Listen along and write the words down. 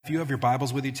If you have your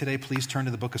Bibles with you today, please turn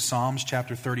to the book of Psalms,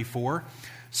 chapter 34.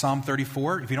 Psalm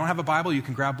 34. If you don't have a Bible, you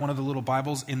can grab one of the little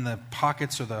Bibles in the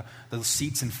pockets or the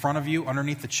seats in front of you,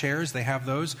 underneath the chairs. They have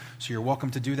those, so you're welcome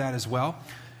to do that as well.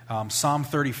 Psalm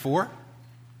 34.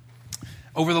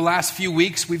 Over the last few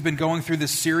weeks, we've been going through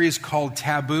this series called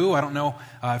Taboo. I don't know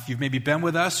if you've maybe been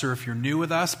with us or if you're new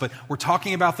with us, but we're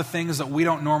talking about the things that we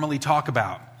don't normally talk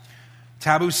about.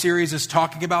 Taboo series is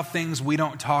talking about things we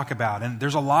don't talk about. And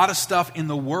there's a lot of stuff in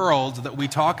the world that we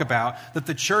talk about that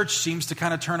the church seems to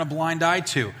kind of turn a blind eye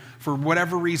to for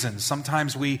whatever reason.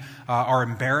 Sometimes we are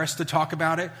embarrassed to talk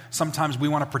about it. Sometimes we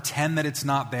want to pretend that it's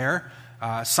not there.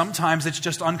 Sometimes it's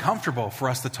just uncomfortable for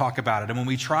us to talk about it. And when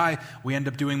we try, we end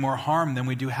up doing more harm than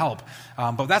we do help.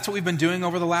 But that's what we've been doing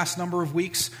over the last number of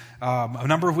weeks. A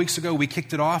number of weeks ago, we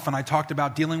kicked it off and I talked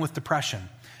about dealing with depression.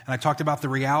 And I talked about the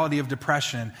reality of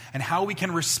depression and how we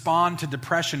can respond to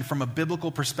depression from a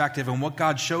biblical perspective and what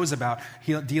God shows about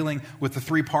dealing with the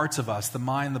three parts of us, the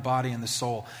mind, the body, and the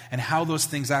soul, and how those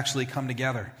things actually come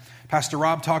together. Pastor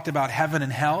Rob talked about heaven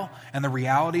and hell and the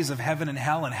realities of heaven and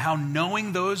hell and how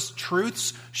knowing those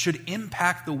truths should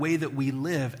impact the way that we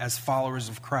live as followers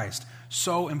of Christ.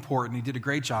 So important. He did a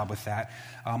great job with that.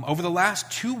 Over the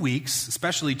last 2 weeks,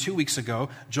 especially 2 weeks ago,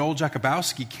 Joel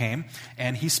Jakubowski came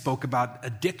and he spoke about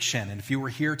addiction. And if you were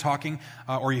here talking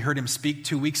or you heard him speak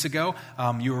 2 weeks ago,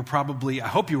 you were probably, I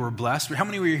hope you were blessed. How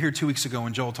many were here 2 weeks ago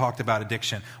when Joel talked about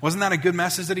addiction? Wasn't that a good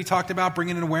message that he talked about,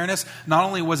 bringing in awareness? Not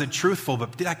only was it truthful,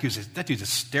 but that dude's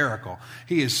hysterical.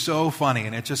 He is so funny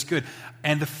and it's just good.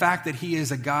 And the fact that he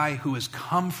is a guy who has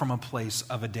come from a place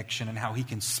of addiction and how he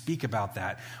can speak about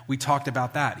that. We talked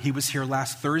about that. He was here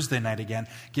last Thursday night again,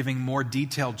 giving more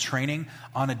detailed training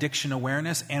on addiction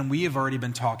awareness. And we have already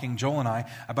been talking, Joel and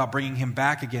I, about bringing him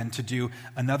back again to do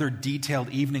another detailed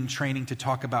evening training to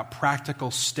talk about practical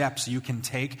steps you can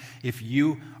take if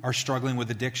you are struggling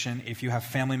with addiction, if you have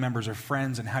family members or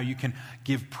friends, and how you can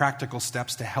give practical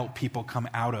steps to help people come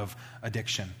out of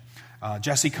addiction.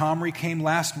 Jesse Comrie came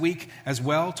last week as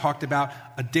well, talked about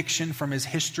addiction from his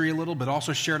history a little, but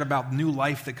also shared about new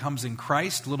life that comes in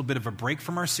Christ, a little bit of a break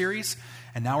from our series,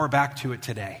 and now we're back to it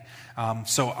today.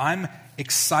 So I'm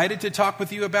excited to talk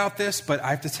with you about this, but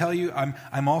I have to tell you,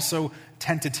 I'm also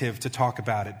tentative to talk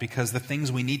about it because the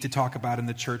things we need to talk about in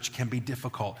the church can be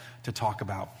difficult to talk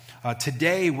about.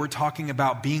 Today, we're talking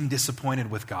about being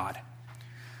disappointed with God.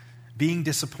 Being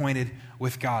disappointed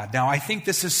with God. Now, I think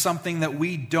this is something that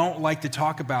we don't like to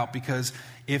talk about because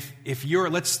if you're,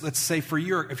 let's say if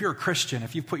you're a Christian,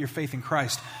 if you've put your faith in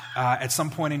Christ at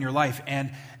some point in your life,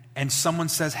 and someone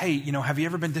says, hey, have you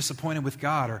ever been disappointed with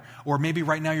God? Or maybe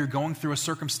right now you're going through a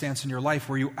circumstance in your life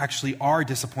where you actually are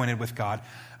disappointed with God.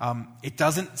 It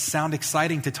doesn't sound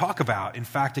exciting to talk about. In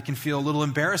fact, it can feel a little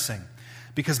embarrassing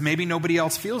because maybe nobody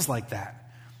else feels like that.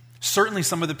 Certainly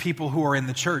some of the people who are in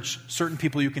the church, certain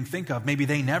people you can think of, maybe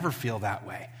they never feel that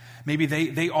way. Maybe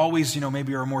they always,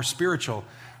 maybe are more spiritual.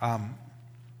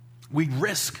 We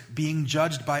risk being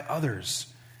judged by others,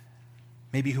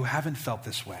 maybe who haven't felt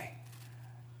this way.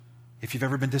 If you've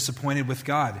ever been disappointed with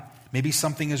God, maybe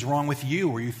something is wrong with you,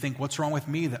 or you think, what's wrong with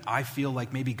me that I feel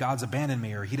like maybe God's abandoned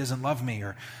me, or he doesn't love me,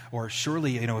 or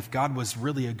surely, if God was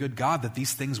really a good God, that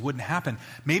these things wouldn't happen.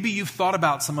 Maybe you've thought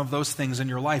about some of those things in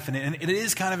your life, and it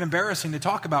is kind of embarrassing to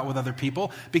talk about with other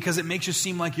people because it makes you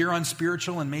seem like you're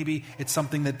unspiritual, and maybe it's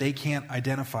something that they can't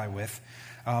identify with.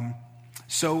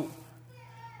 So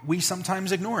we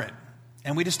sometimes ignore it.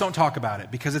 And we just don't talk about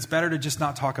it because it's better to just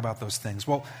not talk about those things.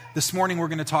 Well, this morning we're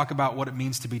going to talk about what it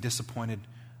means to be disappointed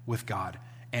with God.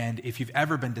 And if you've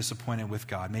ever been disappointed with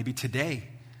God, maybe today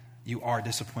you are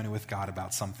disappointed with God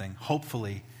about something.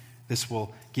 Hopefully this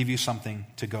will give you something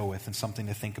to go with and something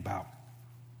to think about.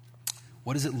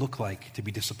 What does it look like to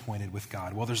be disappointed with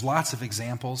God? Well, there's lots of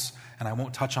examples, and I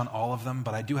won't touch on all of them,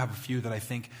 but I do have a few that I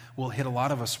think will hit a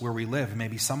lot of us where we live,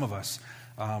 maybe some of us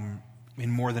in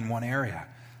more than one area.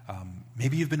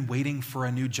 Maybe you've been waiting for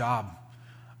a new job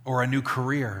or a new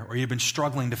career, or you've been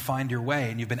struggling to find your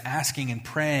way, and you've been asking and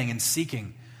praying and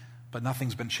seeking, but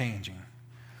nothing's been changing.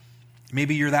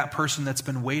 Maybe you're that person that's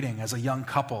been waiting as a young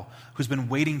couple who's been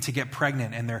waiting to get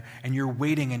pregnant, and you're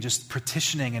waiting and just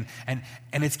petitioning, and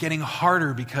it's getting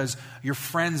harder because your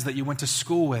friends that you went to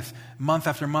school with month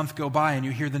after month go by, and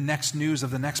you hear the next news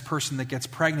of the next person that gets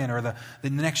pregnant, or the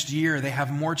next year they have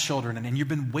more children, and you've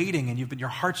been waiting, and your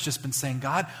heart's just been saying,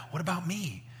 God, what about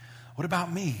me? What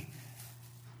about me?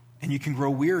 And you can grow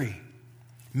weary.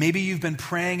 Maybe you've been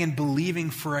praying and believing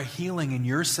for a healing in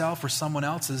yourself or someone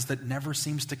else's that never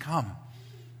seems to come.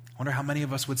 I wonder how many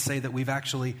of us would say that we've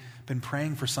actually been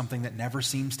praying for something that never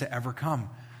seems to ever come.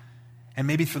 And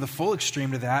maybe for the full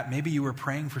extreme to that, maybe you were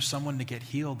praying for someone to get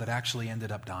healed that actually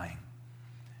ended up dying.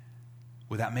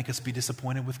 Would that make us be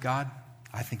disappointed with God?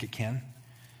 I think it can.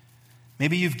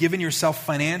 Maybe you've given yourself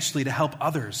financially to help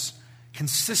others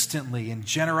consistently in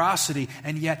generosity,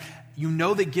 and yet you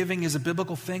know that giving is a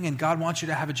biblical thing and God wants you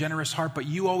to have a generous heart, but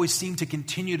you always seem to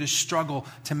continue to struggle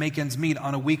to make ends meet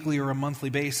on a weekly or a monthly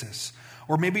basis.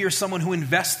 Or maybe you're someone who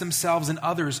invests themselves in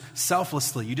others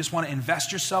selflessly. You just want to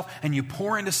invest yourself and you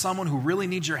pour into someone who really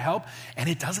needs your help, and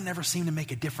it doesn't ever seem to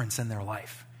make a difference in their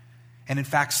life. And in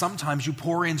fact, sometimes you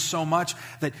pour in so much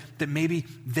that maybe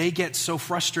they get so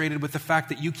frustrated with the fact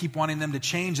that you keep wanting them to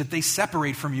change that they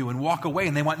separate from you and walk away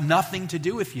and they want nothing to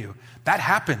do with you. That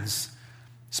happens,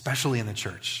 especially in the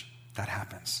church. That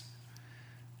happens.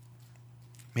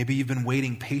 Maybe you've been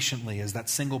waiting patiently as that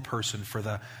single person for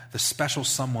the special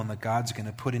someone that God's going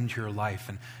to put into your life,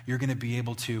 and you're going to be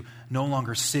able to no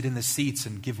longer sit in the seats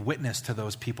and give witness to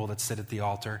those people that sit at the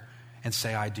altar and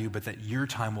say, I do, but that your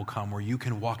time will come where you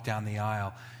can walk down the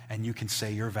aisle and you can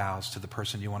say your vows to the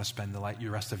person you want to spend the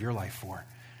rest of your life for.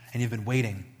 And you've been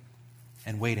waiting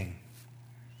and waiting.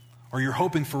 Or you're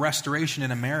hoping for restoration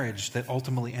in a marriage that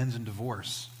ultimately ends in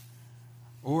divorce.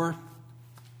 Or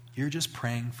you're just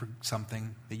praying for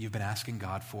something that you've been asking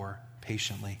God for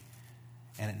patiently,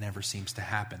 and it never seems to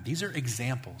happen. These are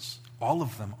examples. All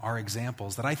of them are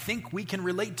examples that I think we can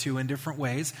relate to in different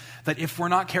ways that if we're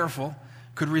not careful,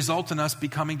 could result in us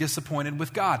becoming disappointed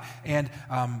with God. And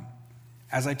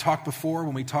as I talked before,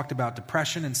 when we talked about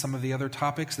depression and some of the other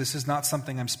topics, this is not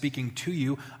something I'm speaking to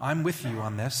you. I'm with you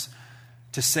on this.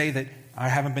 To say that I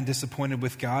haven't been disappointed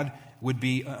with God would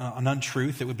be an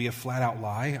untruth. It would be a flat-out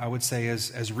lie. I would say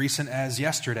as recent as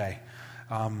yesterday.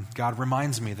 God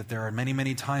reminds me that there are many,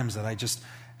 many times that I just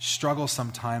struggle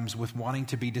sometimes with wanting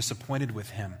to be disappointed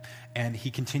with him. And he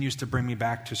continues to bring me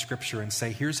back to Scripture and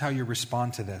say, here's how you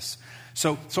respond to this.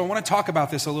 So I want to talk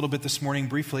about this a little bit this morning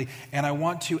briefly, and I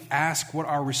want to ask what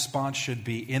our response should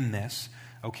be in this,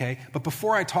 okay? But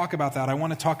before I talk about that, I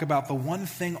want to talk about the one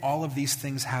thing all of these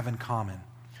things have in common.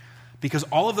 Because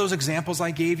all of those examples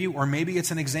I gave you, or maybe it's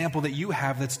an example that you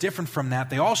have that's different from that,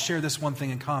 they all share this one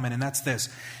thing in common, and that's this.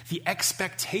 The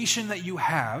expectation that you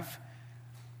have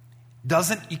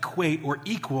doesn't equate or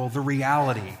equal the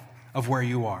reality of where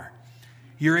you are.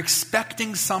 You're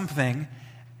expecting something,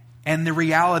 and the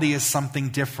reality is something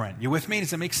different. You with me? Does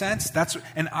that make sense?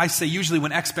 And I say usually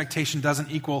when expectation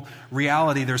doesn't equal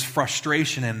reality, there's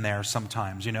frustration in there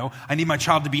sometimes, you know. I need my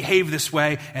child to behave this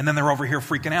way, and then they're over here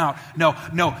freaking out.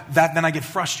 Then I get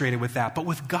frustrated with that. But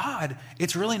with God,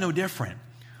 it's really no different.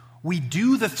 We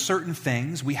do the certain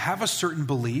things, we have a certain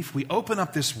belief, we open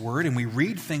up this word and we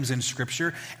read things in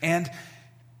Scripture, and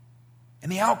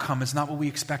the outcome is not what we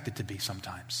expect it to be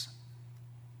sometimes.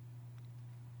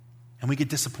 And we get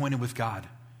disappointed with God.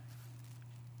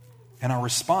 And our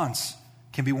response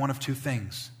can be one of two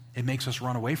things. It makes us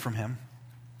run away from him,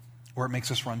 or it makes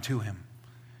us run to him.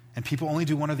 And people only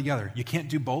do one or the other. You can't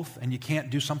do both, and you can't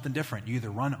do something different. You either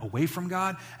run away from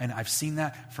God, and I've seen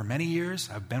that for many years.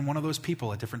 I've been one of those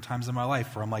people at different times in my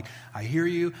life where I'm like, I hear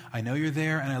you, I know you're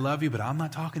there, and I love you, but I'm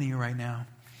not talking to you right now.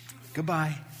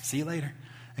 Goodbye. See you later.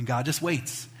 And God just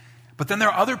waits. But then there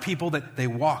are other people that they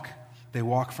walk. They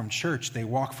walk from church. They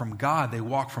walk from God. They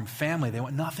walk from family. They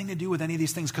want nothing to do with any of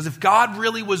these things. Because if God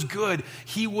really was good,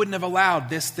 he wouldn't have allowed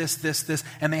this.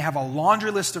 And they have a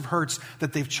laundry list of hurts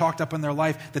that they've chalked up in their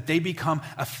life that they become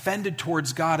offended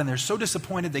towards God. And they're so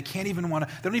disappointed they don't even want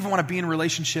to be in a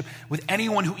relationship with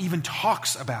anyone who even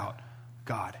talks about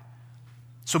God.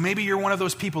 So maybe you're one of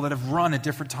those people that have run at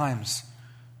different times.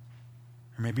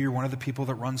 Or maybe you're one of the people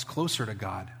that runs closer to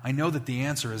God. I know that the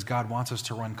answer is God wants us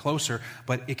to run closer,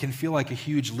 but it can feel like a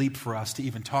huge leap for us to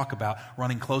even talk about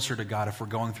running closer to God if we're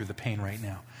going through the pain right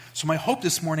now. So my hope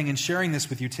this morning in sharing this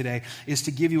with you today is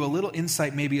to give you a little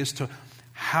insight maybe as to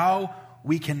how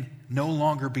we can no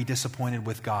longer be disappointed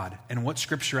with God and what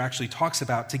Scripture actually talks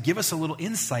about to give us a little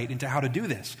insight into how to do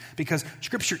this. Because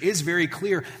Scripture is very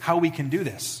clear how we can do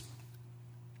this.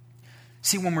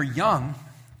 See, when we're young,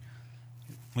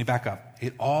 let me back up.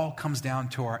 It all comes down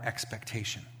to our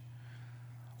expectation.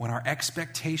 When our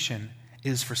expectation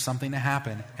is for something to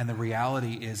happen and the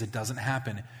reality is it doesn't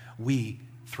happen, we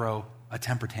throw a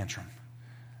temper tantrum.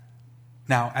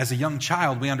 Now, as a young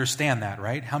child, we understand that,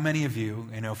 right? How many of you,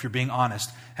 if you're being honest,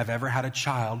 have ever had a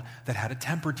child that had a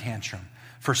temper tantrum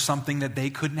for something that they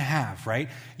couldn't have, right?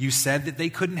 You said that they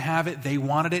couldn't have it, they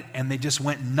wanted it, and they just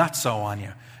went nutso on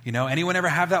you. You know, anyone ever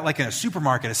have that? Like in a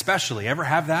supermarket especially. Ever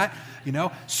have that? You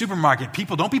know, supermarket,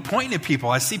 people, don't be pointing at people.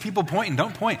 I see people pointing,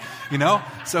 don't point, you know?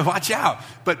 So watch out.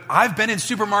 But I've been in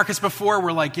supermarkets before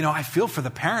where like, you know, I feel for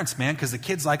the parents, man, because the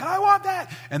kid's like, I want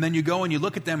that. And then you go and you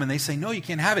look at them and they say, no, you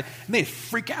can't have it. And they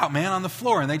freak out, man, on the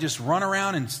floor. And they just run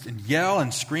around and yell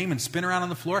and scream and spin around on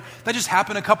the floor. That just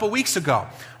happened a couple weeks ago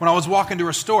when I was walking to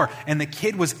a store and the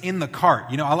kid was in the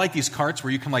cart. You know, I like these carts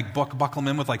where you can like buckle them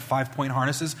in with like 5-point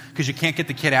harnesses because you can't get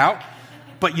the kid out.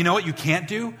 But you know what you can't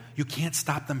do? You can't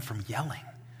stop them from yelling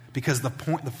because the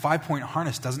 5-point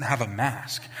harness doesn't have a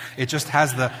mask. It just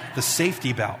has the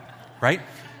safety belt, right?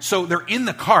 So they're in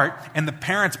the cart and the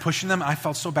parents pushing them. I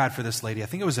felt so bad for this lady. I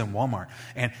think it was in Walmart.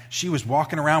 And she was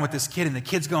walking around with this kid and the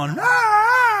kid's going, ah!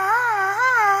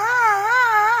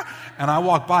 And I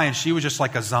walked by and she was just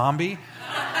like a zombie.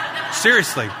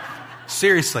 Seriously.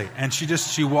 And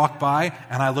she walked by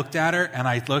and I looked at her and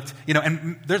I looked, you know,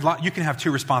 and there's you can have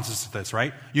two responses to this,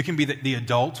 right? You can be the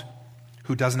adult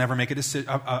who doesn't ever make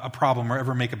a problem or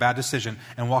ever make a bad decision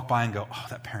and walk by and go, oh,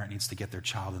 that parent needs to get their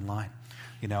child in line.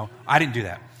 You know, I didn't do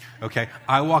that. Okay.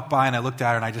 I walked by and I looked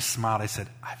at her and I just smiled. I said,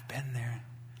 I've been there.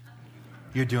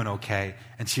 You're doing okay.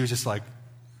 And she was just like,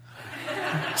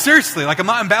 seriously, like I'm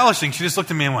not embellishing. She just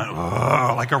looked at me and went,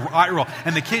 oh, like a eye roll.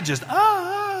 And the kid just,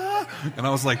 and I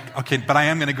was like, okay, but I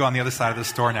am going to go on the other side of the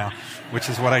store now, which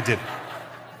is what I did.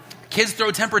 Kids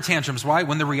throw temper tantrums. Why?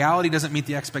 When the reality doesn't meet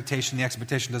the expectation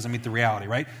doesn't meet the reality,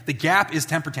 right? The gap is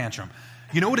temper tantrum.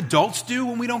 You know what adults do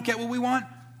when we don't get what we want?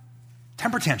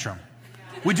 Temper tantrum.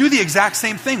 We do the exact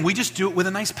same thing. We just do it with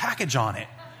a nice package on it.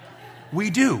 We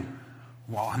do.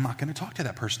 Well, I'm not going to talk to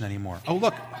that person anymore. Oh,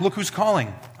 look who's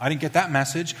calling. I didn't get that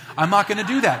message. I'm not going to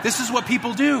do that. This is what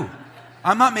people do.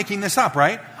 I'm not making this up,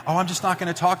 right? Oh, I'm just not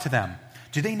going to talk to them.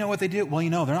 Do they know what they do? Well, you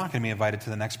know, they're not going to be invited to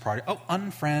the next party. Oh,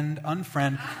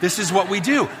 unfriend. This is what we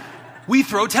do. We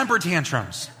throw temper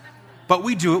tantrums, but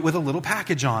we do it with a little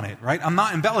package on it, right? I'm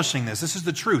not embellishing this. This is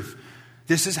the truth.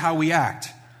 This is how we act.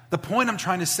 The point I'm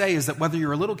trying to say is that whether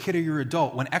you're a little kid or you're an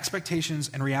adult, when expectations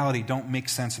and reality don't make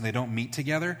sense and they don't meet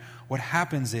together, what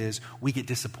happens is we get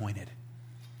disappointed.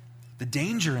 The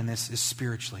danger in this is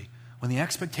spiritually. When the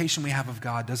expectation we have of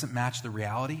God doesn't match the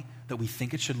reality that we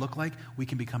think it should look like, we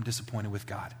can become disappointed with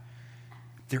God.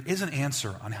 There is an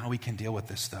answer on how we can deal with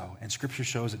this, though, and Scripture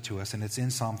shows it to us, and it's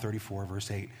in Psalm 34, verse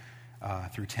 8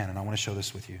 through 10, and I want to show this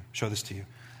to you.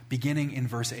 Beginning in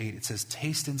verse 8, it says,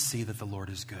 taste and see that the Lord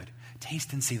is good.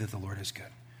 Taste and see that the Lord is good.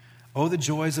 Oh, the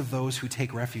joys of those who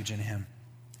take refuge in him.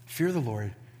 Fear the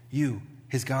Lord, you,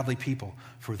 his godly people,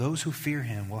 for those who fear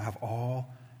him will have all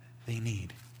they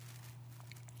need.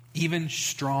 Even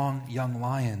strong young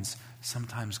lions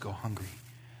sometimes go hungry,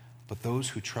 but those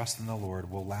who trust in the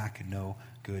Lord will lack no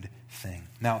good thing.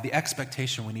 Now, the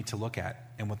expectation we need to look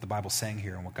at and what the Bible's saying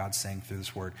here and what God's saying through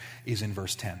this word is in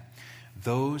verse 10.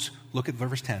 Look at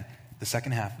verse 10, the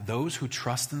second half. Those who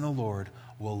trust in the Lord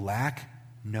will lack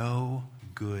no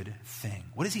good thing.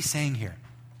 What is he saying here?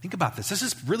 Think about this. This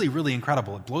is really, really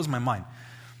incredible. It blows my mind.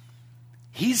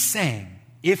 He's saying,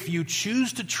 if you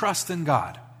choose to trust in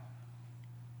God,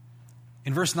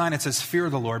 in verse 9 it says,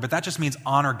 fear the Lord, but that just means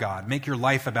honor God. Make your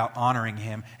life about honoring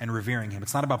him and revering him.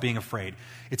 It's not about being afraid.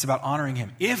 It's about honoring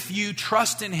him. If you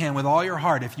trust in him with all your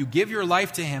heart, if you give your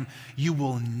life to him, you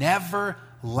will never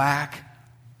lack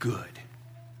good.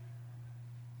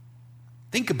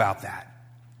 Think about that.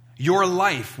 Your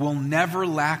life will never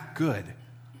lack good.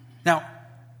 Now,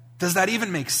 does that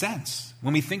even make sense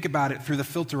when we think about it through the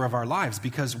filter of our lives?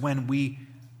 Because when we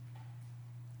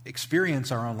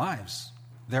experience our own lives,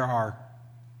 there are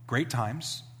great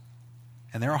times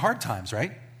and there are hard times,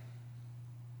 right?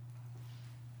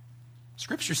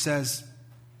 Scripture says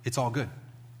it's all good.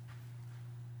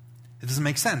 It doesn't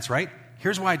make sense, right?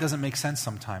 Here's why it doesn't make sense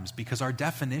sometimes. Because our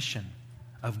definition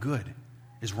of good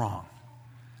is wrong.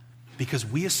 Because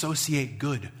we associate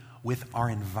good with our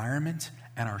environment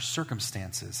and our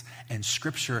circumstances. And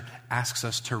Scripture asks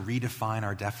us to redefine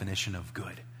our definition of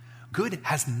good. Good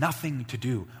has nothing to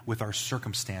do with our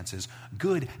circumstances.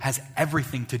 Good has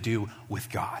everything to do with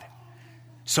God.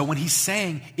 So when he's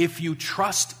saying, if you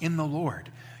trust in the Lord,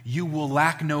 you will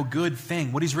lack no good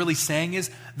thing. What he's really saying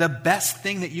is the best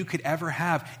thing that you could ever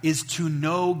have is to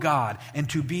know God and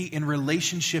to be in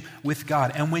relationship with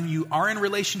God. And when you are in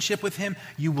relationship with him,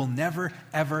 you will never,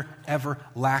 ever, ever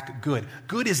lack good.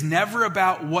 Good is never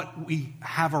about what we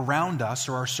have around us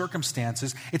or our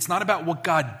circumstances. It's not about what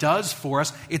God does for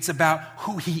us. It's about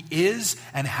who he is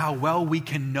and how well we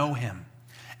can know him.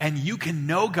 And you can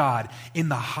know God in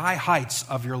the high heights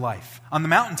of your life. On the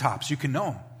mountaintops, you can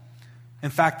know him. In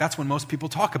fact, that's when most people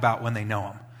talk about when they know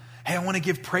him. Hey, I want to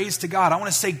give praise to God. I want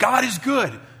to say God is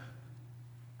good.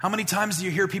 How many times do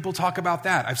you hear people talk about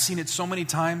that? I've seen it so many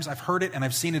times. I've heard it, and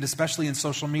I've seen it especially in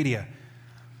social media.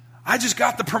 I just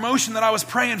got the promotion that I was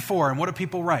praying for. And what do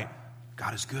people write?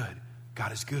 God is good.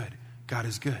 God is good. God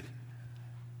is good.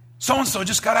 So-and-so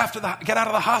just got out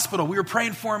of the hospital. We were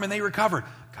praying for him and they recovered.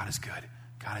 God is good.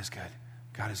 God is good.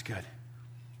 God is good.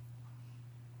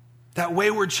 That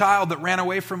wayward child that ran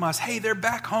away from us, hey, they're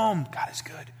back home. God is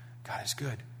good. God is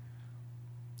good.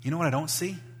 You know what I don't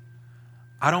see?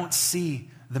 I don't see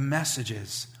the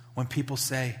messages when people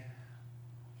say,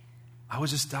 I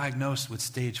was just diagnosed with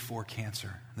stage 4 cancer.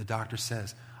 And the doctor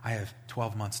says, I have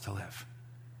 12 months to live.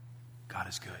 God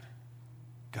is good.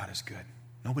 God is good.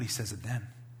 Nobody says it then.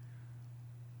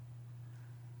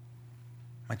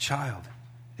 My child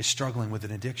is struggling with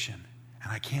an addiction,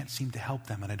 and I can't seem to help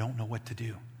them, and I don't know what to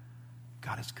do.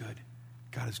 God is good.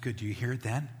 God is good. Do you hear it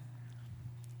then?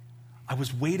 I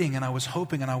was waiting and I was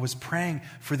hoping and I was praying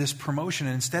for this promotion,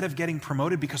 and instead of getting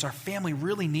promoted because our family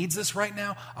really needs this right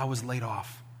now, I was laid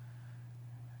off.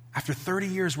 After 30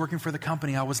 years working for the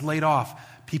company, I was laid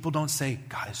off. People don't say,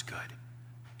 God is good.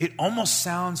 It almost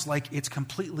sounds like it's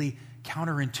completely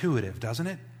counterintuitive, doesn't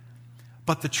it?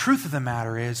 But the truth of the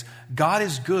matter is, God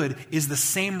is good is the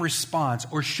same response,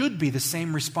 or should be the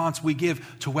same response we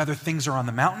give to whether things are on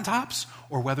the mountaintops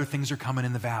or whether things are coming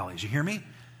in the valleys. You hear me?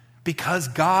 Because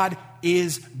God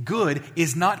is good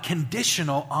is not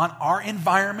conditional on our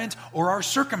environment or our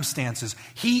circumstances.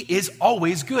 He is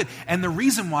always good. And the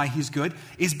reason why he's good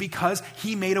is because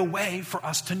he made a way for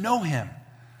us to know him.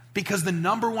 Because the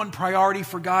number one priority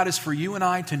for God is for you and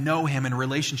I to know him in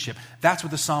relationship. That's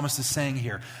what the psalmist is saying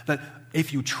here. That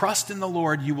if you trust in the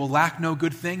Lord, you will lack no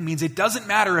good thing. Means it doesn't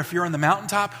matter if you're on the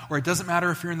mountaintop or it doesn't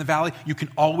matter if you're in the valley. You can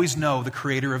always know the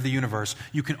creator of the universe.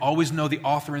 You can always know the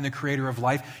author and the creator of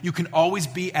life. You can always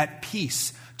be at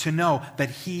peace to know that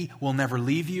he will never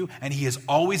leave you and he has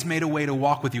always made a way to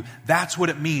walk with you. That's what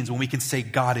it means when we can say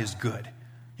God is good.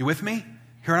 You with me?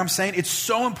 Hear what I'm saying? It's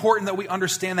so important that we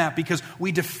understand that because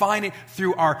we define it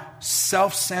through our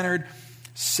self-centered,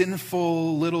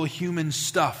 sinful little human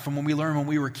stuff from when we learned when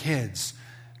we were kids.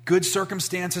 Good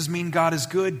circumstances mean God is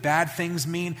good. Bad things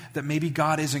mean that maybe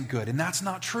God isn't good. And that's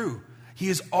not true. He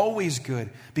is always good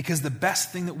because the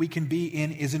best thing that we can be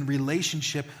in is in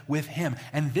relationship with him.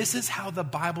 And this is how the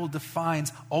Bible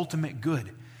defines ultimate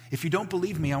good. If you don't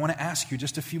believe me, I want to ask you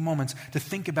just a few moments to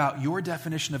think about your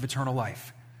definition of eternal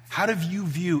life. How do you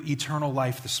view eternal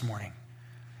life this morning?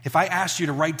 If I asked you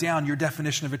to write down your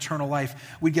definition of eternal life,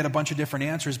 we'd get a bunch of different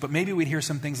answers, but maybe we'd hear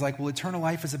some things like, well, eternal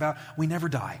life is about we never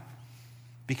die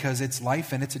because it's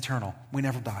life and it's eternal. We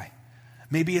never die.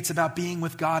 Maybe it's about being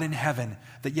with God in heaven,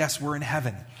 that yes, we're in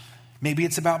heaven. Maybe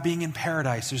it's about being in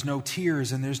paradise. There's no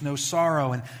tears and there's no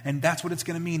sorrow, and that's what it's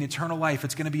going to mean, eternal life.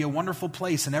 It's going to be a wonderful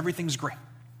place and everything's great.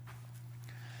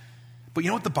 But you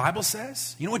know what the Bible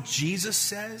says? You know what Jesus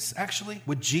says, actually?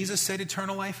 What Jesus said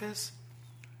eternal life is?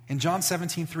 In John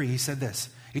 17:3, he said this,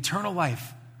 eternal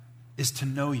life is to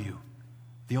know you,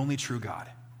 the only true God,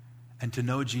 and to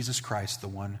know Jesus Christ, the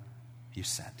one you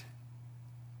sent.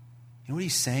 You know what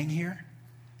he's saying here?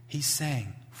 He's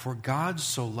saying, for God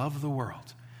so loved the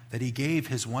world that he gave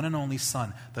his one and only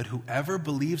Son, that whoever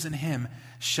believes in him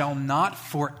shall not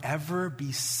forever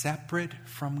be separate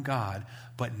from God,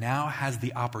 but now has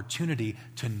the opportunity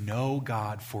to know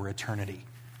God for eternity.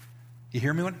 You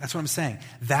hear me? That's what I'm saying.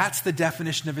 That's the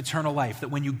definition of eternal life. That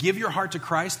when you give your heart to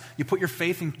Christ, you put your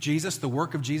faith in Jesus, the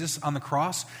work of Jesus on the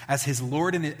cross, as his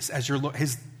Lord and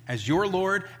as your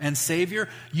Lord and Savior,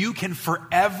 you can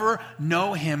forever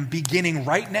know him beginning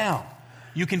right now.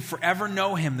 You can forever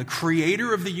know him, the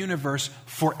creator of the universe,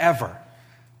 forever.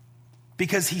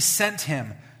 Because he sent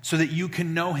him so that you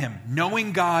can know him.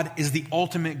 Knowing God is the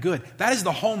ultimate good. That is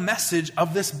the whole message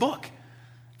of this book.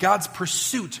 God's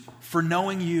pursuit for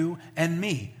knowing you and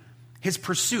me. His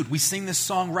pursuit. We sing this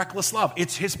song, Reckless Love.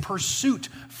 It's his pursuit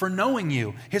for knowing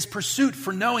you. His pursuit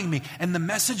for knowing me. And the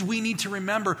message we need to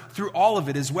remember through all of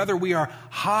it is whether we are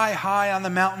high, high on the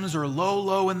mountains or low,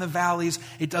 low in the valleys.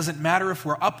 It doesn't matter if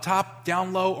we're up top,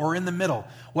 down low, or in the middle.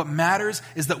 What matters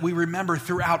is that we remember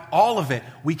throughout all of it,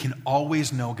 we can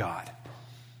always know God.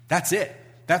 That's it.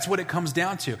 That's what it comes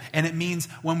down to. And it means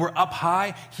when we're up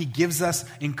high, he gives us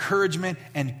encouragement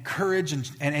and courage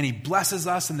and he blesses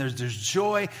us and there's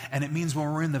joy. And it means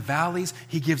when we're in the valleys,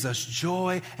 he gives us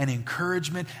joy and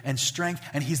encouragement and strength.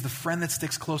 And he's the friend that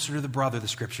sticks closer to the brother, the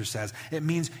scripture says. It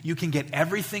means you can get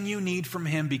everything you need from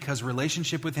him because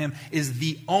relationship with him is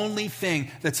the only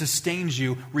thing that sustains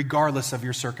you regardless of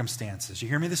your circumstances. You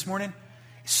hear me this morning?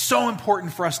 So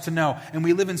important for us to know. And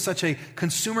we live in such a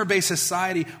consumer-based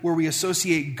society where we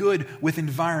associate good with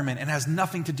environment, and it has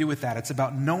nothing to do with that. It's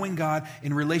about knowing God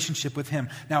in relationship with him.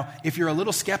 Now, if you're a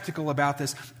little skeptical about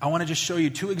this, I want to just show you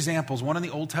two examples, one in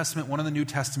the Old Testament, one in the New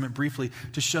Testament, briefly,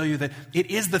 to show you that it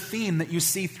is the theme that you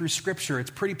see through Scripture. It's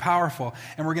pretty powerful.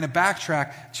 And we're going to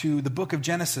backtrack to the book of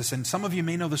Genesis. And some of you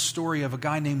may know the story of a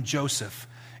guy named Joseph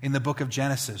in the book of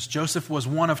Genesis. Joseph was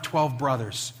one of 12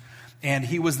 brothers. And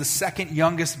he was the second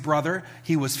youngest brother.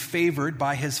 He was favored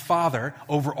by his father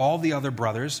over all the other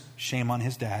brothers. Shame on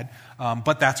his dad.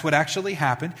 But that's what actually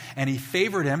happened. And he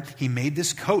favored him. He made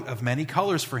this coat of many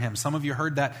colors for him. Some of you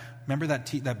heard that. Remember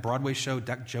that Broadway show,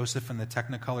 Joseph and the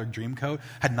Technicolor Dreamcoat?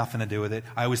 Had nothing to do with it.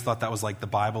 I always thought that was like the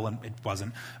Bible, and it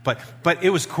wasn't. But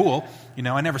it was cool. You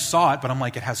know, I never saw it, but I'm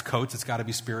like, it has coats. It's got to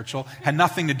be spiritual. Had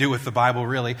nothing to do with the Bible,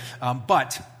 really.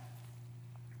 But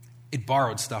it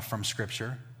borrowed stuff from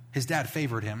Scripture. His dad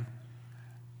favored him.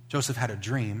 Joseph had a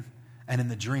dream, and in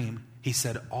the dream, he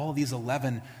said all these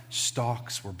 11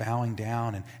 stalks were bowing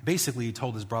down, and basically he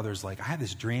told his brothers, like, I had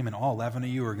this dream, and all 11 of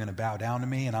you are going to bow down to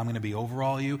me, and I'm going to be over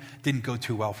all you. Didn't go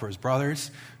too well for his brothers.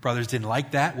 Brothers didn't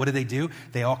like that. What did they do?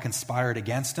 They all conspired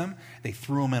against him. They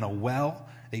threw him in a well.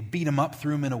 They beat him up,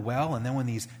 threw him in a well, and then when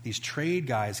these trade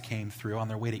guys came through on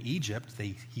their way to Egypt,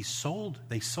 they sold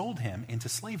him into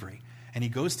slavery. And he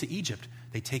goes to Egypt.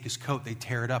 They take his coat, they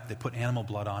tear it up, they put animal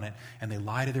blood on it, and they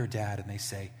lie to their dad and they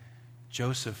say,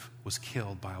 Joseph was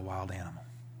killed by a wild animal.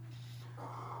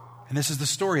 And this is the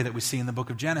story that we see in the book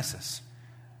of Genesis.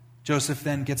 Joseph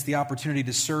then gets the opportunity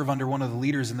to serve under one of the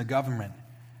leaders in the government.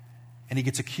 And he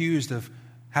gets accused of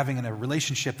having a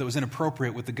relationship that was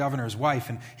inappropriate with the governor's wife,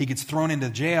 and he gets thrown into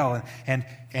jail, and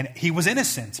he was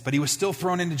innocent, but he was still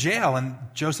thrown into jail. And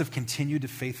Joseph continued to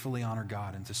faithfully honor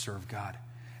God and to serve God.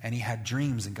 And he had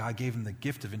dreams, and God gave him the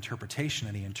gift of interpretation,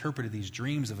 and he interpreted these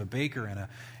dreams of a baker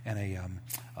and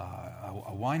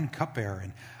a wine cupbearer,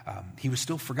 and he was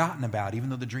still forgotten about, even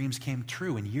though the dreams came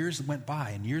true. And years went by,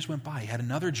 and years went by. He had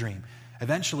another dream.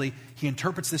 Eventually, he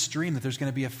interprets this dream that there's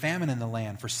going to be a famine in the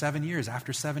land for 7 years,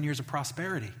 after 7 years of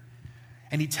prosperity.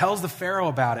 And he tells the Pharaoh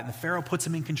about it, and the Pharaoh puts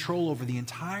him in control over the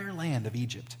entire land of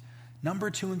Egypt.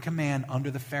 Number 2 in command under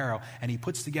the Pharaoh, and he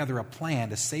puts together a plan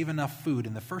to save enough food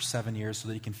in the first 7 years so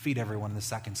that he can feed everyone in the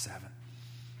second 7,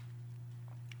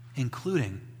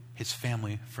 including his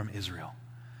family from Israel.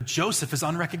 Joseph is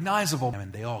unrecognizable,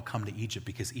 and they all come to Egypt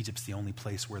because Egypt's the only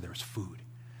place where there's food.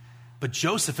 But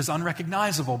Joseph is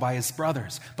unrecognizable by his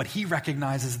brothers, but he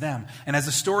recognizes them. And as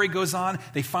the story goes on,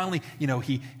 they finally,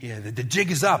 the jig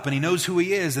is up, and he knows who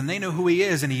he is, and they know who he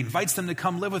is, and he invites them to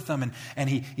come live with them, and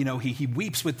he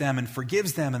weeps with them and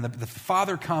forgives them, and the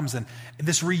father comes, and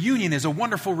this reunion is a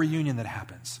wonderful reunion that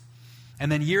happens.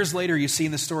 And then years later, you see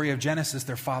in the story of Genesis,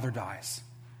 their father dies.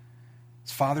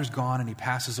 His father's gone and he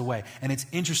passes away. And it's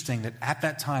interesting that at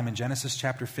that time in Genesis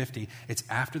chapter 50, it's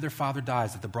after their father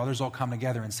dies that the brothers all come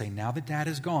together and say, now that dad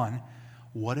is gone,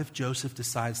 what if Joseph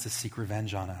decides to seek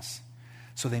revenge on us?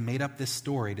 So they made up this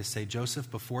story to say, Joseph,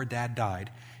 before dad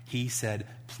died, he said,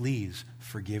 please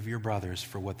forgive your brothers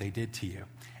for what they did to you.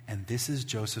 And this is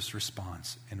Joseph's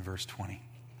response in verse 20.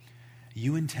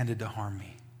 You intended to harm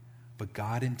me, but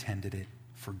God intended it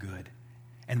for good.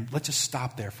 And let's just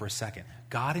stop there for a second.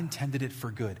 God intended it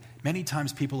for good. Many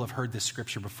times people have heard this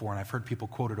scripture before, and I've heard people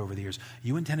quote it over the years.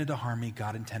 You intended to harm me,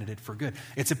 God intended it for good.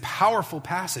 It's a powerful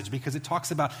passage because it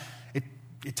talks about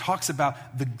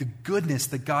the goodness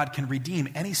that God can redeem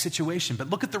any situation. But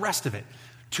look at the rest of it.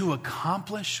 To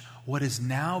accomplish what is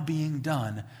now being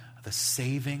done, the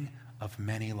saving of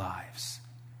many lives.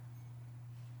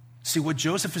 See, what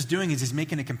Joseph is doing is he's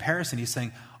making a comparison. He's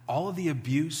saying all of the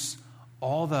abuse,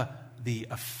 all the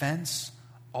offense,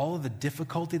 all of the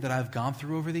difficulty that I've gone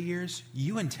through over the years,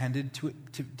 you intended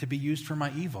to be used for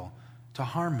my evil, to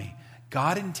harm me.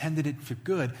 God intended it for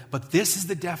good, but this is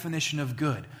the definition of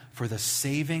good, for the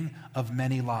saving of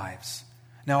many lives.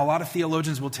 Now, a lot of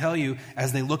theologians will tell you,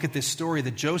 as they look at this story,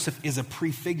 that Joseph is a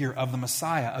prefigure of the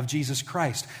Messiah, of Jesus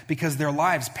Christ, because their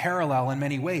lives parallel in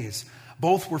many ways.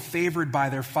 Both were favored by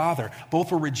their father.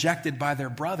 Both were rejected by their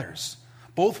brothers.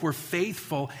 Both were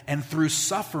faithful, and through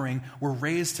suffering were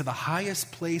raised to the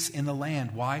highest place in the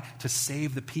land. Why? To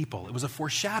save the people. It was a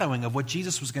foreshadowing of what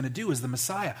Jesus was going to do as the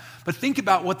Messiah. But think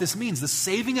about what this means. The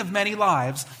saving of many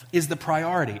lives is the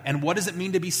priority. And what does it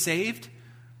mean to be saved?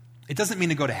 It doesn't mean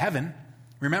to go to heaven.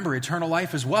 Remember, eternal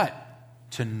life is what?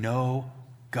 To know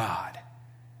God.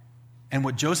 And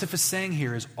what Joseph is saying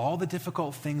here is all the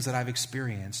difficult things that I've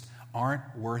experienced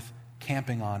aren't worth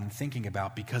camping on and thinking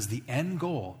about, because the end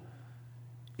goal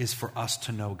is for us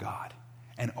to know God.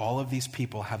 And all of these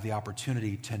people have the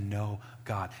opportunity to know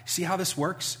God. See how this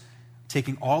works?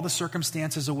 taking all the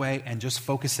circumstances away and just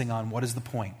focusing on what is the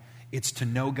point. It's to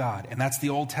know God. And that's the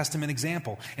Old Testament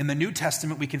example. In the New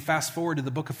Testament, we can fast forward to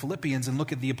the book of Philippians and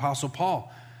look at the Apostle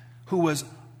Paul, who was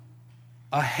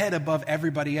ahead above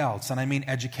everybody else. And I mean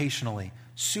educationally.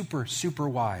 Super, super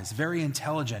wise, very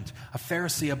intelligent, a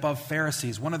Pharisee above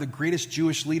Pharisees, one of the greatest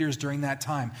Jewish leaders during that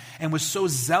time, and was so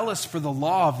zealous for the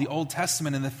law of the Old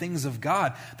Testament and the things of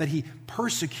God that he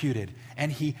persecuted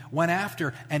and he went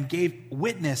after and gave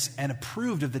witness and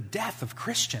approved of the death of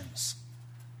Christians.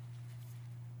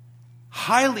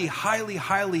 Highly, highly,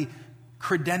 highly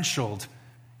credentialed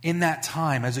in that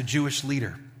time as a Jewish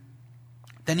leader.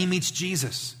 Then he meets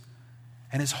Jesus.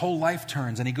 And his whole life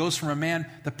turns, and he goes from a man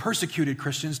that persecuted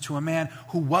Christians to a man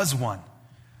who was one,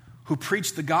 who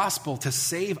preached the gospel to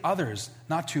save others,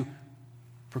 not to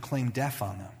proclaim death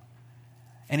on them.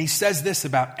 And he says this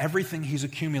about everything he's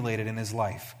accumulated in his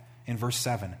life in verse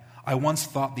 7. I once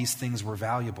thought these things were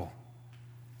valuable,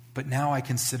 but now I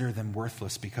consider them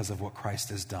worthless because of what Christ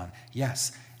has done.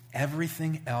 Yes,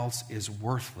 everything else is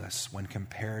worthless when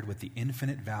compared with the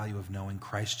infinite value of knowing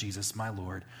Christ Jesus my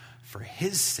Lord. For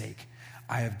his sake,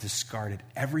 I have discarded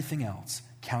everything else,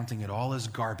 counting it all as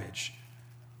garbage,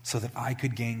 so that I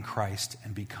could gain Christ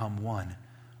and become one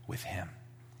with him.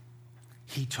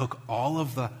 He took all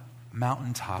of the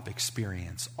mountaintop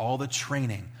experience, all the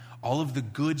training, all of the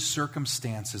good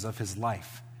circumstances of his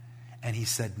life, and he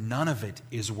said, none of it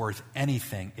is worth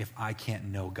anything if I can't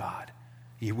know God.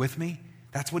 Are you with me?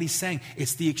 That's what he's saying.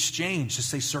 It's the exchange to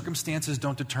say circumstances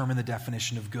don't determine the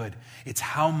definition of good. It's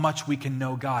how much we can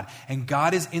know God. And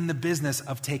God is in the business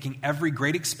of taking every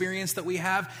great experience that we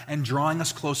have and drawing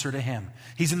us closer to him.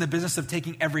 He's in the business of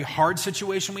taking every hard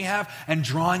situation we have and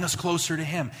drawing us closer to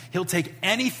him. He'll take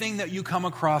anything that you come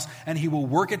across and he will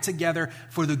work it together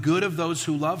for the good of those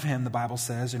who love him, the Bible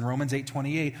says in Romans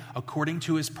 8:28, according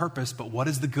to his purpose. But what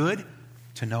is the good?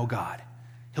 To know God.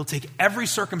 He'll take every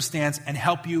circumstance and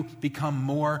help you become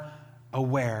more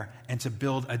aware and to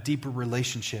build a deeper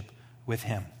relationship with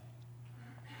him.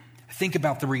 Think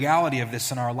about the reality of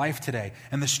this in our life today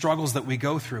and the struggles that we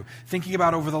go through. Thinking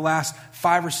about over the last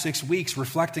 5 or 6 weeks,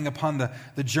 reflecting upon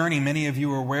the journey many of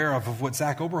you are aware of what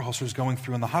Zach Oberholzer is going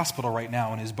through in the hospital right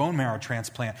now in his bone marrow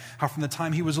transplant. How from the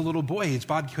time he was a little boy, his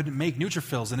body couldn't make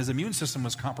neutrophils and his immune system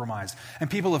was compromised. And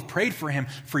people have prayed for him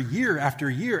for year after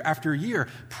year after year,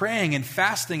 praying and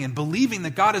fasting and believing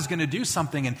that God is going to do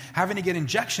something and having to get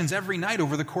injections every night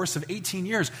over the course of 18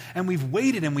 years. And we've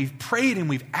waited and we've prayed and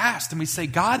we've asked and we say,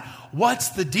 God, what's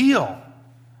the deal?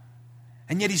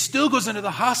 And yet he still goes into the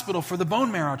hospital for the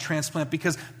bone marrow transplant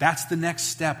because that's the next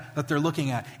step that they're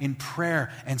looking at in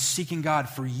prayer and seeking God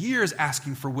for years,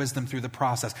 asking for wisdom through the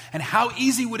process. And how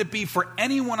easy would it be for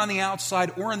anyone on the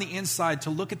outside or on the inside to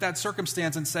look at that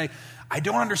circumstance and say, I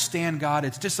don't understand, God.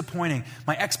 It's disappointing.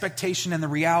 My expectation and the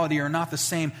reality are not the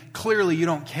same. Clearly, you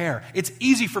don't care. It's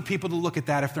easy for people to look at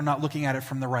that if they're not looking at it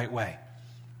from the right way.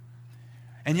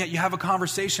 And yet you have a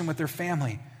conversation with their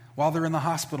family while they're in the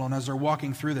hospital and as they're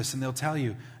walking through this, and they'll tell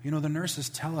you, the nurses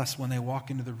tell us when they walk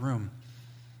into the room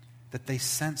that they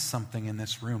sense something in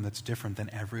this room that's different than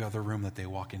every other room that they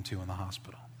walk into in the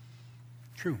hospital.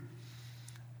 True.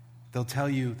 They'll tell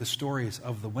you the stories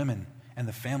of the women and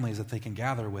the families that they can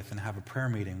gather with and have a prayer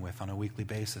meeting with on a weekly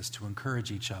basis to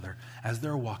encourage each other as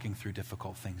they're walking through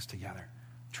difficult things together.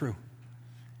 True.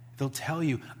 They'll tell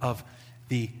you of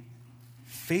the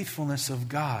faithfulness of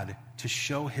God to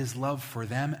show his love for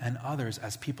them and others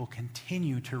as people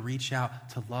continue to reach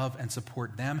out to love and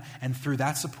support them. And through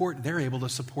that support, they're able to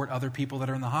support other people that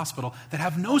are in the hospital that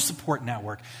have no support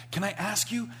network. Can I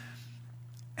ask you,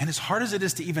 and as hard as it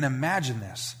is to even imagine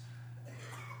this,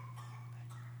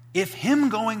 if him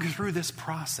going through this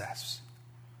process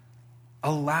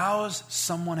allows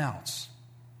someone else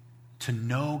to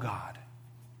know God,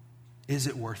 is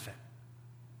it worth it?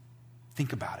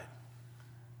 Think about it.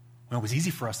 Well, it was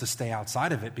easy for us to stay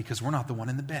outside of it because we're not the one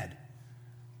in the bed.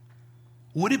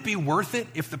 Would it be worth it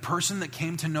if the person that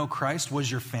came to know Christ was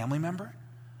your family member?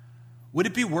 Would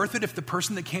it be worth it if the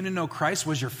person that came to know Christ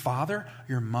was your father,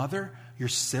 your mother, your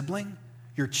sibling,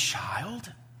 your child?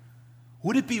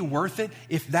 Would it be worth it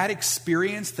if that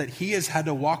experience that he has had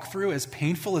to walk through, as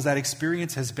painful as that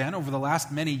experience has been over the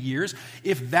last many years,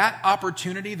 if that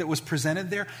opportunity that was presented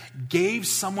there gave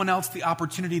someone else the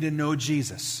opportunity to know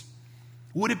Jesus?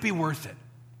 Would it be worth it?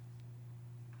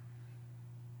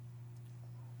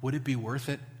 Would it be worth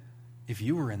it if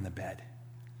you were in the bed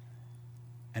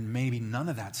and maybe none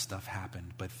of that stuff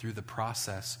happened, but through the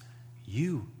process,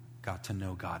 you got to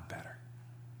know God better?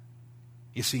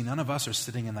 You see, none of us are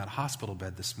sitting in that hospital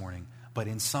bed this morning, but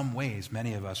in some ways,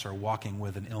 many of us are walking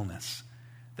with an illness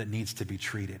that needs to be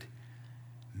treated.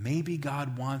 maybe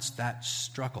God wants that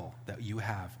struggle that you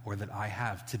have or that I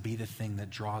have to be the thing that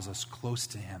draws us close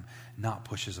to him, not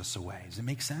pushes us away. Does it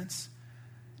make sense?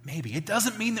 Maybe. It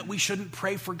doesn't mean that we shouldn't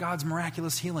pray for God's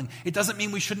miraculous healing. It doesn't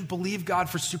mean we shouldn't believe God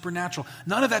for supernatural.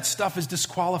 None of that stuff is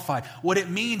disqualified. What it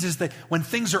means is that when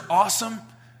things are awesome,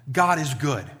 God is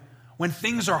good. When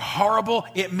things are horrible,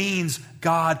 it means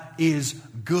God is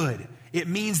good. It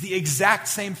means the exact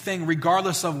same thing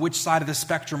regardless of which side of the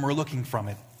spectrum we're looking from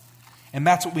it. And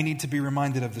that's what we need to be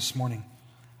reminded of this morning.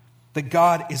 That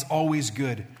God is always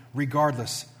good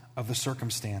regardless of the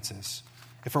circumstances.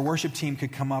 If our worship team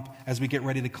could come up as we get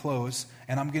ready to close,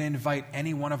 and I'm going to invite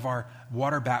any one of our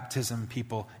water baptism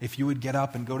people, if you would get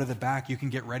up and go to the back, you can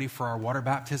get ready for our water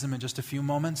baptism in just a few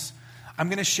moments. I'm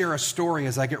going to share a story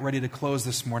as I get ready to close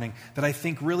this morning that I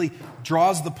think really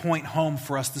draws the point home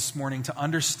for us this morning to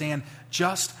understand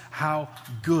just how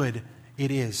good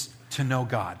it is to know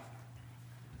God.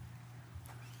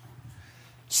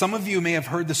 Some of you may have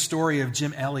heard the story of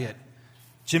Jim Elliot.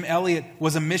 Jim Elliot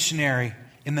was a missionary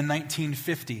in the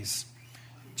 1950s.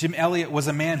 Jim Elliot was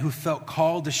a man who felt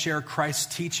called to share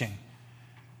Christ's teaching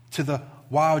to the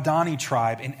Waodani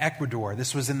tribe in Ecuador.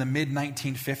 This was in the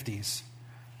mid-1950s.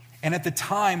 And at the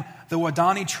time, the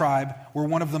Waodani tribe were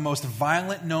one of the most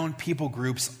violent known people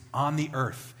groups on the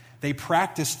earth. They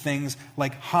practiced things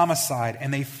like homicide,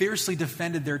 and they fiercely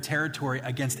defended their territory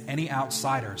against any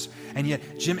outsiders. And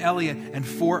yet, Jim Elliot and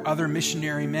 4 other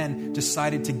missionary men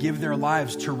decided to give their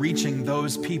lives to reaching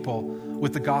those people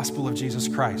with the gospel of Jesus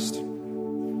Christ.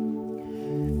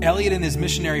 Elliot and his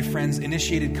missionary friends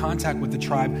initiated contact with the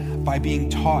tribe by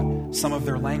being taught some of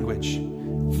their language.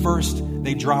 First,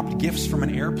 they dropped gifts from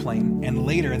an airplane, and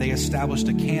later they established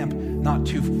a camp not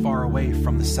too far away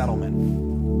from the settlement.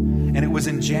 And it was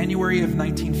in January of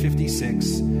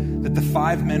 1956 that the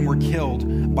 5 men were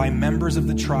killed by members of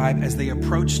the tribe as they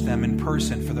approached them in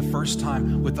person for the first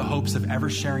time with the hopes of ever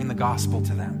sharing the gospel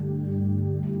to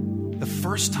them. The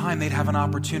first time they'd have an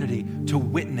opportunity to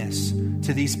witness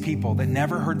to these people that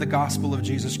never heard the gospel of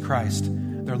Jesus Christ,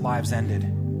 their lives ended.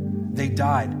 They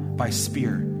died by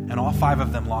spear, and all 5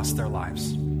 of them lost their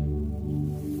lives.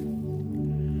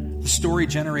 The story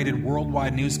generated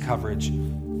worldwide news coverage,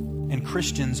 and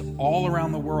Christians all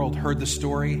around the world heard the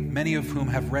story, many of whom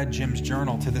have read Jim's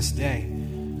journal to this day,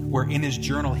 where in his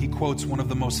journal he quotes one of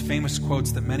the most famous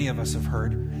quotes that many of us have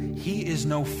heard. "He is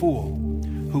no fool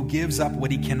who gives up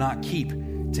what he cannot keep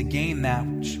to gain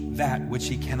that which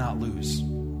he cannot lose."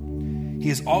 He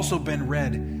has also been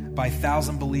read by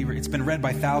believers. It's been read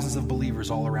by thousands of believers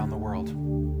all around the world.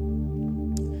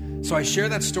 So I share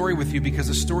that story with you because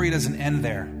the story doesn't end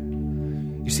there.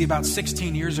 You see, about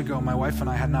 16 years ago, my wife and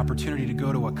I had an opportunity to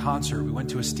go to a concert. We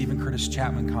went to a Stephen Curtis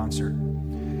Chapman concert.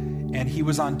 And he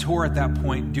was on tour at that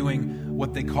point doing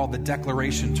what they called the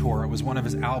Declaration Tour. It was one of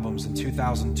his albums in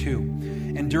 2002.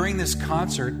 And during this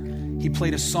concert, he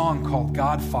played a song called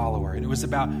God Follower. And it was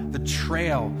about the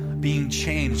trail being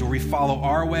changed, where we follow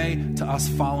our way to us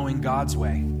following God's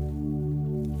way.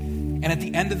 And at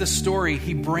the end of the story,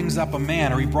 he brought up a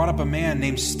man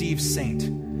named Steve Saint.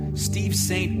 Steve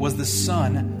Saint was the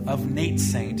son of Nate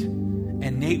Saint,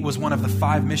 and Nate was one of the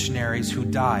 5 missionaries who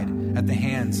died at the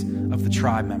hands of the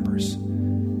tribe members.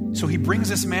 So he brings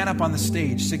this man up on the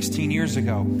stage 16 years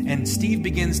ago, and Steve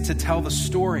begins to tell the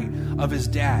story of his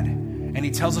dad. And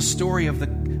he tells a story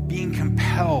of being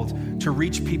compelled to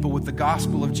reach people with the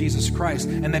gospel of Jesus Christ,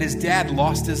 and that his dad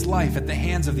lost his life at the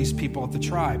hands of these people at the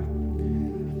tribe.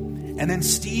 And then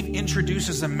Steve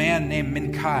introduces a man named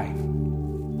Minkai.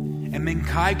 And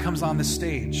Minkai comes on the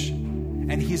stage,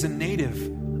 and he's a native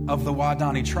of the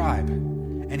Waodani tribe,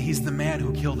 and he's the man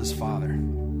who killed his father.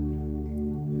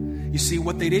 You see,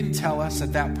 what they didn't tell us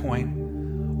at that point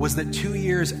was that 2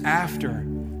 years after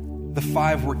the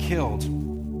 5 were killed,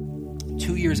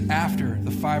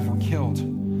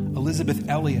 Elizabeth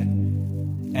Elliot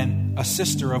and a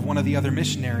sister of one of the other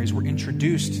missionaries were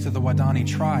introduced to the Waodani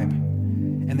tribe,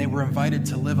 and they were invited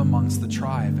to live amongst the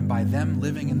tribe. And by them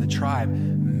living in the tribe,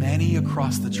 many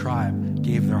across the tribe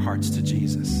gave their hearts to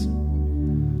Jesus.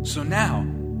 So now,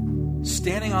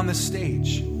 standing on the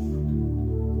stage,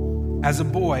 as a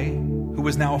boy who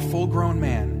was now a full-grown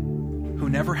man, who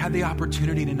never had the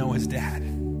opportunity to know his dad.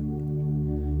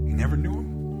 He never knew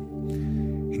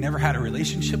him. He never had a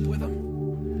relationship with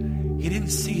him. He didn't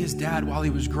see his dad while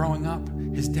he was growing up.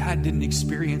 His dad didn't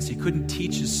experience, he couldn't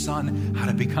teach his son how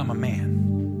to become a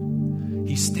man.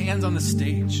 He stands on the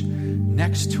stage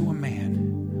next to a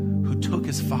man who took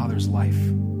his father's life.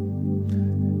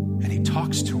 And he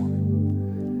talks to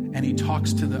him. And he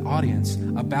talks to the audience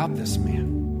about this man.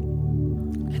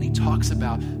 And he talks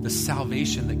about the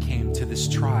salvation that came to this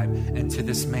tribe and to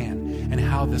this man, and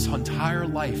how this entire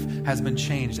life has been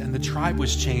changed. And the tribe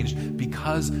was changed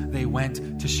because they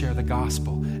went to share the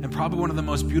gospel. And probably one of the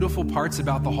most beautiful parts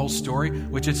about the whole story,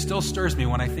 which it still stirs me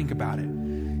when I think about it,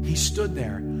 he stood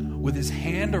there with his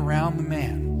hand around the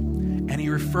man, and he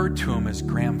referred to him as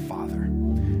grandfather,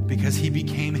 because he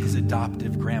became his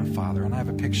adoptive grandfather. And I have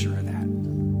a picture of that.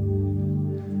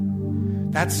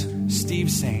 That's Steve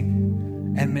Saint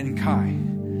and Min Kai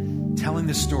telling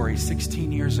the story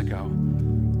 16 years ago,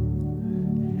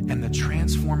 and the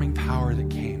transforming power that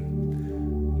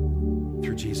came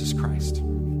through Jesus Christ.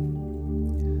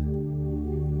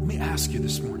 Let me ask you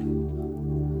this morning,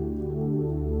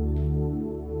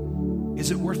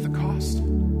 is it worth the cost?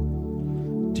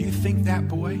 Do you think that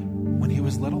boy, when he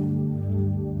was little,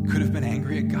 could have been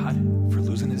angry at God for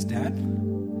losing his dad?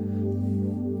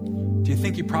 Do you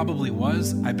think he probably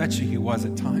was? I bet you he was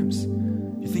at times.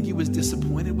 You think he was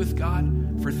disappointed with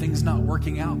God for things not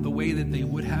working out the way that they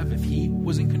would have if he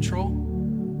was in control?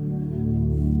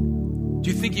 Do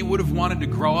you think he would have wanted to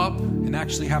grow up and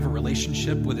actually have a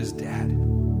relationship with his dad?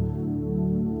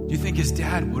 Do you think his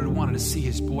dad would have wanted to see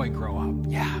his boy grow up?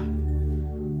 Yeah.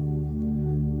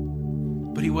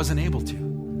 But he wasn't able to.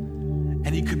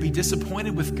 And he could be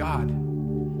disappointed with God.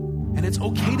 And it's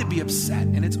okay to be upset,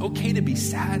 and it's okay to be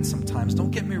sad sometimes. Don't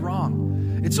get me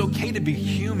wrong. It's okay to be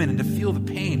human and to feel the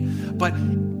pain, but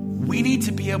we need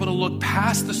to be able to look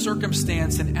past the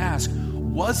circumstance and ask,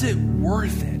 was it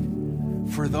worth it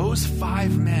for those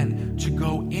 5 men to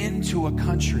go into a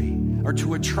country or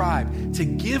to a tribe to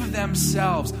give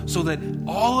themselves so that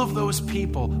all of those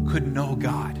people could know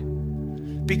God?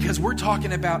 Because we're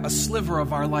talking about a sliver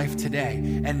of our life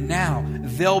today, and now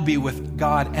they'll be with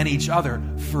God and each other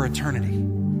for eternity.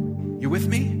 You with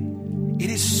me? It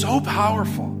is so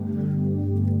powerful.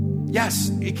 Yes,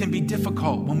 it can be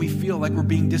difficult when we feel like we're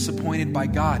being disappointed by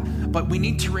God, but we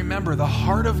need to remember the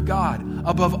heart of God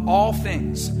above all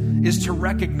things is to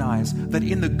recognize that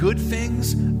in the good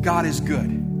things, God is good.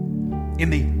 In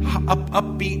the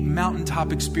upbeat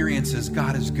mountaintop experiences,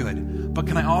 God is good. But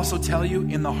can I also tell you,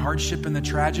 in the hardship and the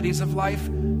tragedies of life,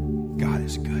 God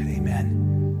is good,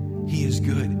 amen. He is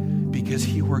good because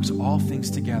he works all things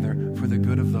together for the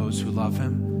good of those who love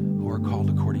him, who are called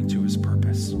according to his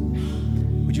purpose.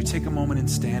 Would you take a moment and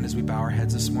stand as we bow our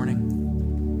heads this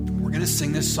morning? We're going to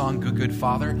sing this song, Good, Good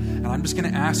Father, and I'm just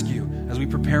going to ask you, as we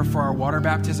prepare for our water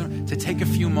baptism, to take a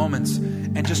few moments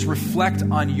and just reflect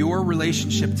on your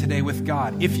relationship today with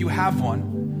God. If you have one,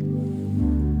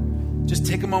 just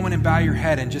take a moment and bow your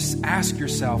head and just ask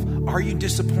yourself, are you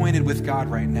disappointed with God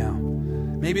right now?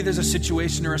 Maybe there's a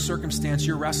situation or a circumstance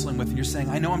you're wrestling with and you're saying,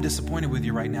 I know I'm disappointed with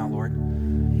you right now, Lord.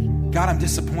 God, I'm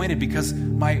disappointed because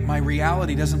my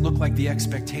reality doesn't look like the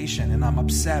expectation, and I'm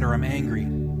upset or I'm angry.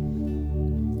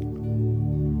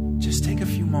 Just take a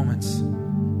few moments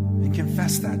and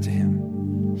confess that to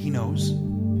him. He knows.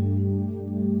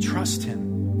 Trust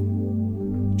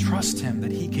him. Trust him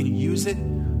that he can use it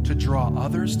to draw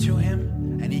others to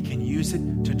him, and he can use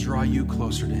it to draw you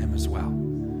closer to him as well.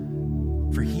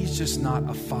 For he's just not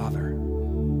a father.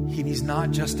 He's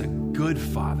not just a good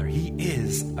father. He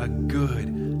is a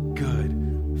good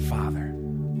Father.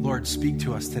 Lord, speak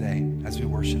to us today as we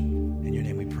worship.